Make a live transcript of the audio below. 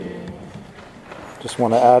Just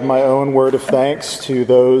want to add my own word of thanks to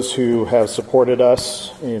those who have supported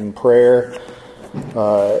us in prayer,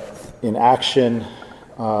 in action,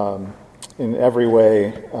 in every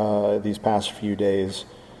way these past few days.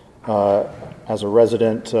 As a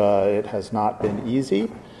resident, it has not been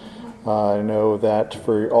easy. I know that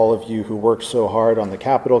for all of you who worked so hard on the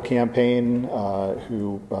Capitol campaign,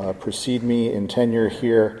 who precede me in tenure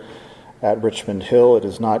here at Richmond Hill, it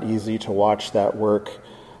is not easy to watch that work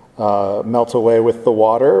melt away with the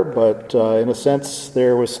water, but in a sense,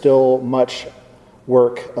 there was still much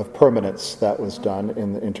work of permanence that was done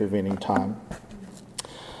in the intervening time.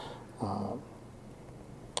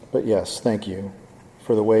 But yes, thank you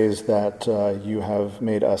for the ways that you have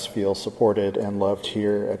made us feel supported and loved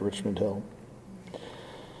here at Richmond Hill.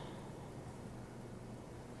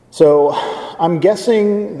 So I'm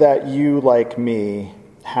guessing that you, like me,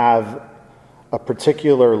 have a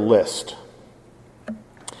particular list.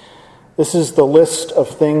 This is the list of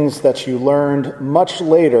things that you learned much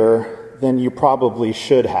later than you probably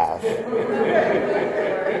should have.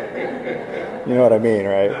 You know what I mean,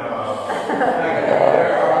 right?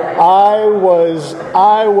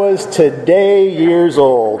 I was today years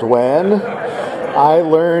old when I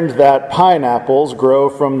learned that pineapples grow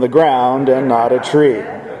from the ground and not a tree,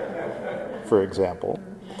 for example.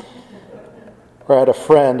 I had a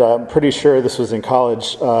friend, I'm pretty sure this was in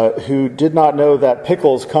college, who did not know that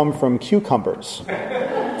pickles come from cucumbers.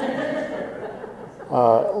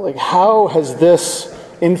 How has this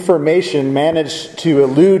information managed to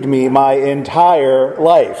elude me my entire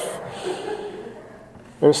life?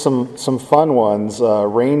 There's some fun ones,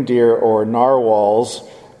 reindeer or narwhals,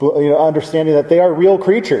 understanding that they are real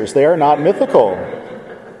creatures. They are not mythical.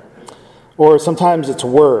 Or sometimes it's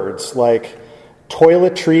words like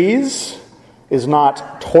toiletries is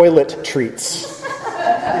not toilet treats.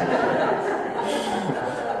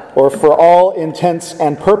 Or for all intents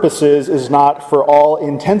and purposes is not for all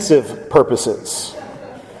intensive purposes.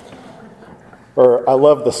 Or I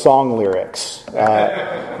love the song lyrics.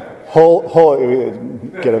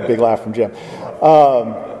 Get a big laugh from Jim.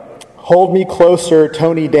 Hold me closer,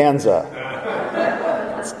 Tony Danza.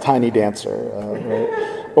 It's Tiny Dancer.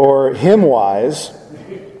 Right? Or hymn-wise,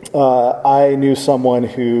 I knew someone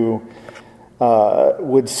who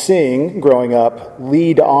would sing, growing up,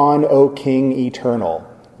 "Lead on, O King Eternal."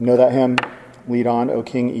 You know that hymn? "Lead on, O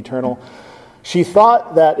King Eternal." She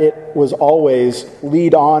thought that it was always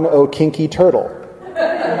 "Lead on, O Kinky Turtle."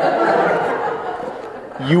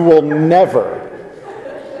 You will never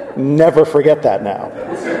forget that now.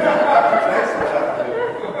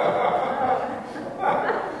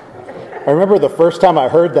 I remember the first time I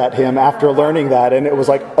heard that hymn after learning that, and it was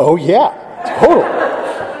like, oh yeah, totally.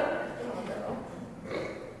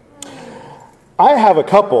 I have a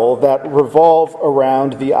couple that revolve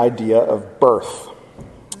around the idea of birth.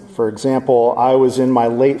 For example, I was in my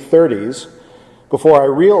late 30s before I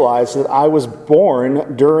realized that I was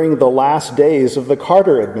born during the last days of the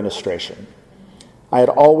Carter administration. I had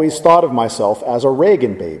always thought of myself as a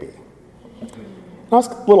Reagan baby. I was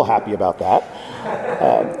a little happy about that.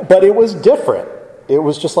 But it was different. It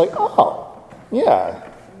was just like, oh, yeah,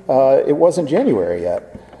 it wasn't January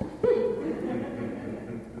yet.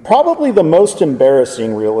 Probably the most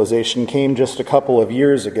embarrassing realization came just a couple of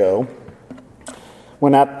years ago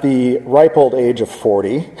when at the ripe old age of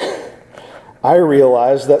 40, I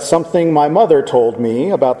realized that something my mother told me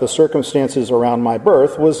about the circumstances around my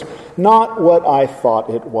birth was not what I thought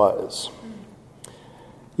it was.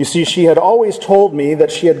 You see, she had always told me that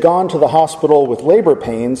she had gone to the hospital with labor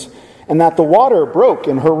pains and that the water broke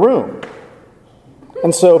in her room.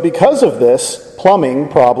 And so because of this plumbing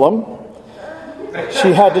problem,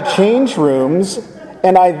 she had to change rooms,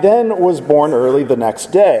 and I then was born early the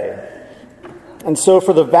next day. And so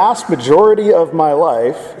for the vast majority of my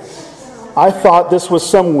life, I thought this was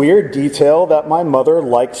some weird detail that my mother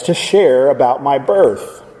liked to share about my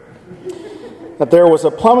birth. That there was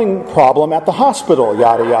a plumbing problem at the hospital,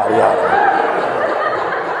 yada, yada, yada.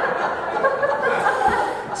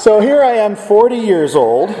 So here I am, 40 years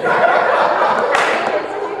old,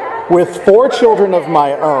 with 4 children of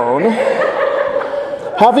my own,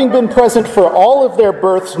 having been present for all of their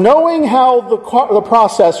births, knowing how the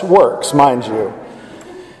process works, mind you.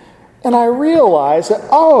 And I realized that,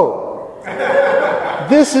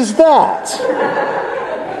 this is that.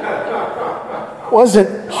 It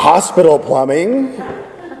wasn't hospital plumbing.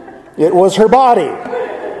 It was her body.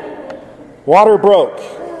 Water broke,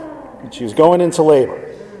 and she was going into labor.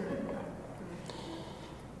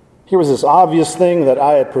 Here was this obvious thing that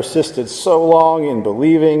I had persisted so long in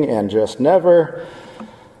believing and just never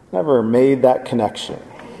made that connection.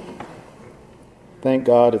 Thank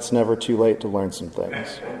God it's never too late to learn some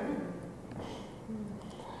things.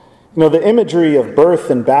 The imagery of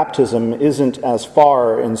birth and baptism isn't as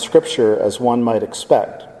far in Scripture as one might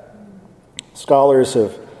expect. Scholars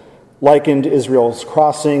have likened Israel's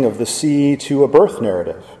crossing of the sea to a birth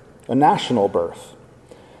narrative, a national birth.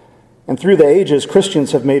 And through the ages,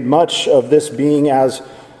 Christians have made much of this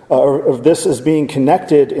as being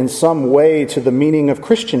connected in some way to the meaning of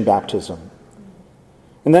Christian baptism.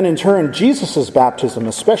 And then in turn, Jesus' baptism,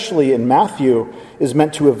 especially in Matthew, is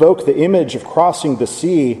meant to evoke the image of crossing the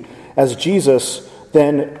sea as Jesus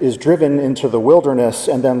then is driven into the wilderness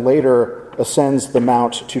and then later ascends the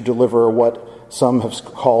mount to deliver what some have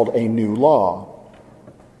called a new law.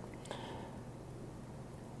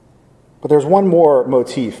 But there's one more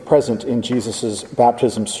motif present in Jesus'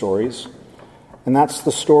 baptism stories, and that's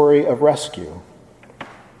the story of rescue.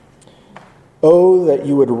 "Oh, that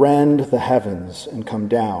you would rend the heavens and come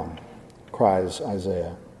down," cries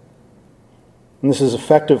Isaiah. And this is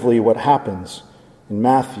effectively what happens in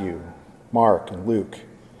Matthew, Mark, and Luke.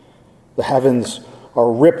 The heavens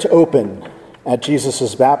are ripped open at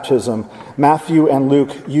Jesus' baptism. Matthew and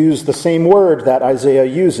Luke use the same word that Isaiah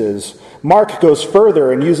uses. Mark goes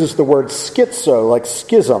further and uses the word schizo, like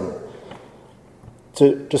schism,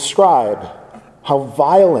 to describe how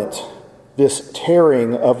violent this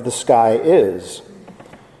tearing of the sky is.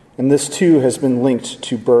 And this too has been linked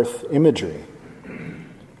to birth imagery.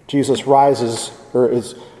 Jesus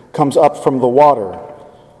comes up from the water.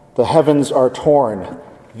 The heavens are torn.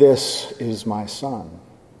 This is my son.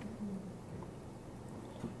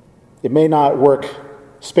 It may not work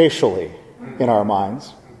spatially in our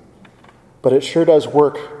minds, but it sure does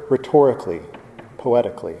work rhetorically,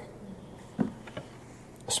 poetically,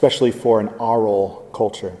 especially for an oral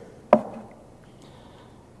culture.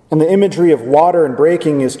 And the imagery of water and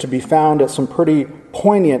breaking is to be found at some pretty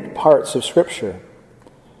poignant parts of Scripture.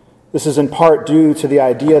 This is in part due to the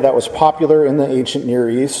idea that was popular in the ancient Near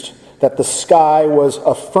East, that the sky was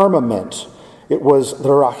a firmament. It was the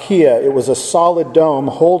rachia. It was a solid dome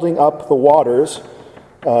holding up the waters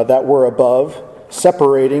that were above,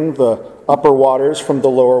 separating the upper waters from the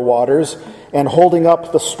lower waters, and holding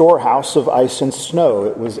up the storehouse of ice and snow.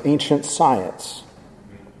 It was ancient science.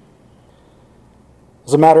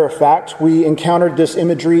 As a matter of fact, we encountered this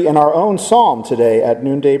imagery in our own psalm today at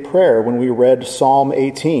noonday prayer when we read Psalm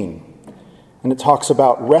 18. And it talks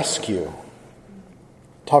about rescue.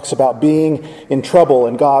 It talks about being in trouble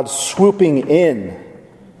and God swooping in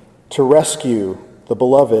to rescue the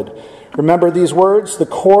beloved. Remember these words? "The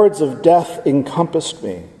cords of death encompassed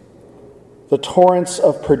me. The torrents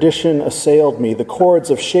of perdition assailed me. The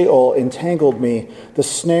cords of Sheol entangled me. The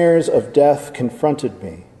snares of death confronted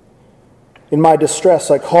me. In my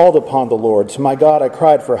distress, I called upon the Lord. To my God, I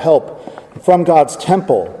cried for help. From God's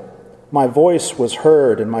temple, my voice was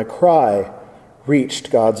heard, and my cry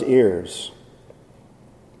reached God's ears.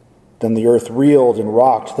 Then the earth reeled and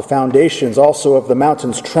rocked. The foundations also of the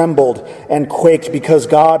mountains trembled and quaked because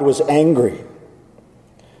God was angry.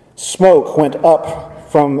 Smoke went up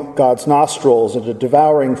from God's nostrils, and a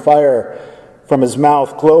devouring fire from his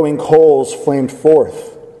mouth. Glowing coals flamed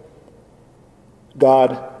forth.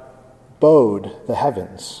 God bowed the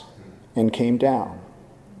heavens and came down.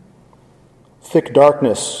 Thick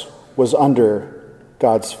darkness was under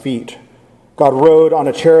God's feet. God rode on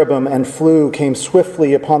a cherubim and came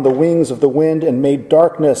swiftly upon the wings of the wind and made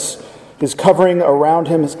darkness. His covering around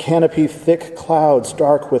him, his canopy, thick clouds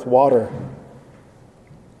dark with water.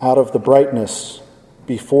 Out of the brightness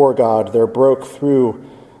before God there broke through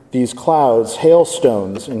these clouds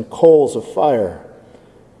hailstones and coals of fire.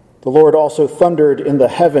 The Lord also thundered in the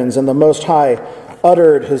heavens, and the Most High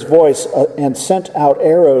uttered his voice and sent out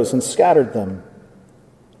arrows and scattered them,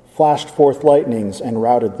 flashed forth lightnings and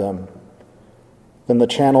routed them. Then the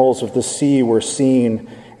channels of the sea were seen,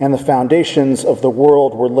 and the foundations of the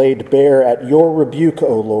world were laid bare at your rebuke,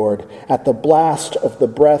 O Lord, at the blast of the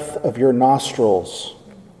breath of your nostrils."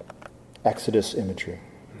 Exodus imagery.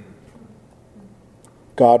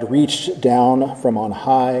 God reached down from on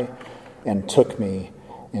high and took me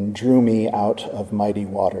and drew me out of mighty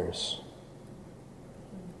waters.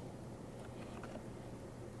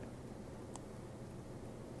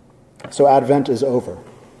 So Advent is over.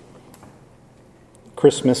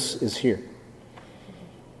 Christmas is here.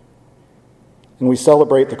 And we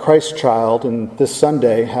celebrate the Christ child, and this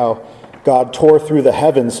Sunday, how God tore through the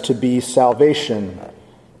heavens to be salvation,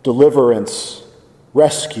 deliverance,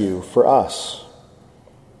 rescue for us.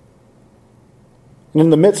 And in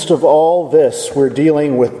the midst of all this, we're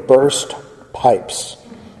dealing with burst pipes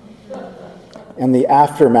and the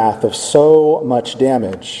aftermath of so much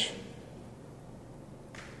damage.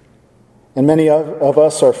 And many of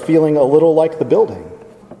us are feeling a little like the building.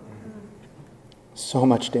 So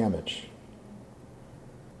much damage.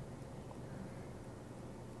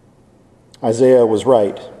 Isaiah was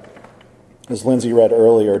right. As Lindsay read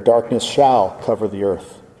earlier, darkness shall cover the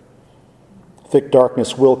earth. Thick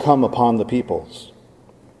darkness will come upon the peoples.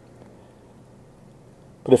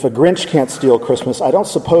 But if a Grinch can't steal Christmas, I don't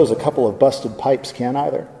suppose a couple of busted pipes can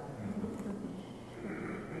either.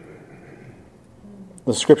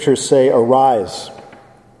 The scriptures say, "Arise,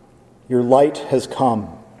 your light has come.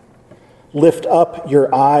 Lift up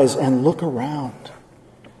your eyes and look around.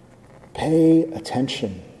 Pay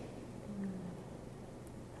attention."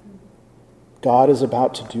 God is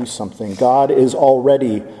about to do something. God is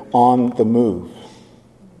already on the move.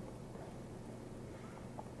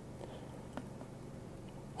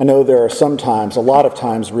 I know there are some times, a lot of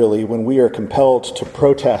times really, when we are compelled to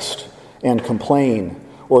protest and complain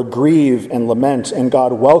or grieve and lament, and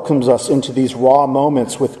God welcomes us into these raw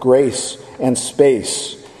moments with grace and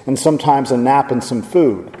space, and sometimes a nap and some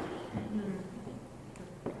food.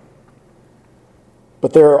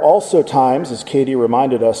 But there are also times, as Katie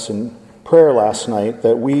reminded us in prayer last night,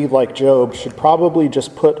 that we, like Job, should probably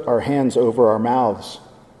just put our hands over our mouths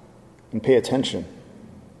and pay attention.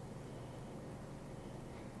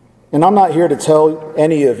 And I'm not here to tell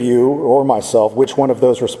any of you or myself which one of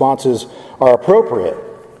those responses are appropriate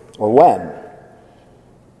or when.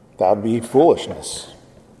 That would be foolishness.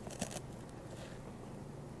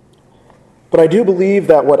 But I do believe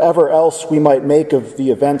that whatever else we might make of the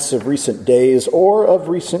events of recent days or of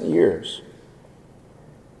recent years,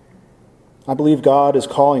 I believe God is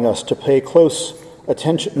calling us to pay closer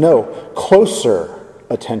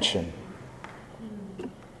attention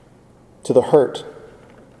to the hurt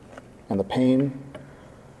and the pain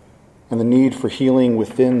and the need for healing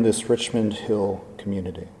within this Richmond Hill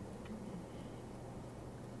community.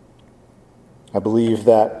 I believe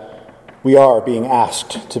that we are being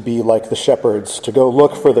asked to be like the shepherds, to go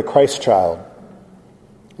look for the Christ child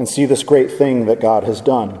and see this great thing that God has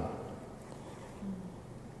done,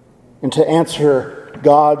 and to answer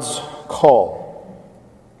God's call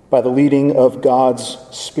by the leading of God's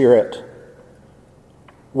Spirit.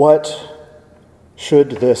 What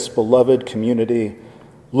should this beloved community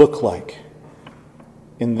look like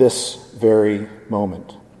in this very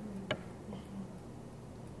moment?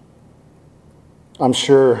 I'm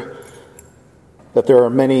sure that there are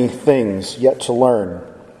many things yet to learn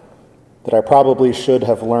that I probably should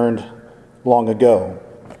have learned long ago.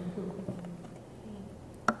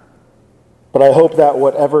 But I hope that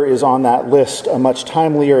whatever is on that list, a much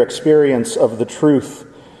timelier experience of the truth,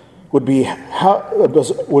 would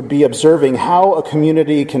be observing how a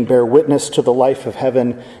community can bear witness to the life of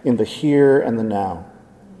heaven in the here and the now.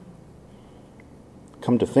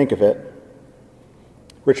 Come to think of it,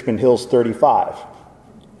 Richmond Hill's 35.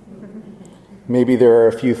 Maybe there are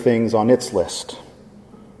a few things on its list.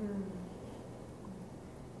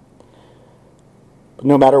 But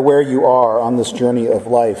no matter where you are on this journey of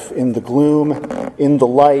life, in the gloom, in the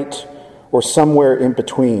light, or somewhere in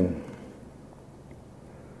between,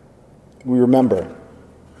 we remember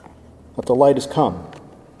that the light has come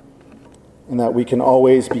and that we can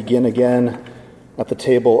always begin again at the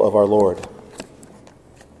table of our Lord,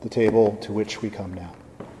 the table to which we come now.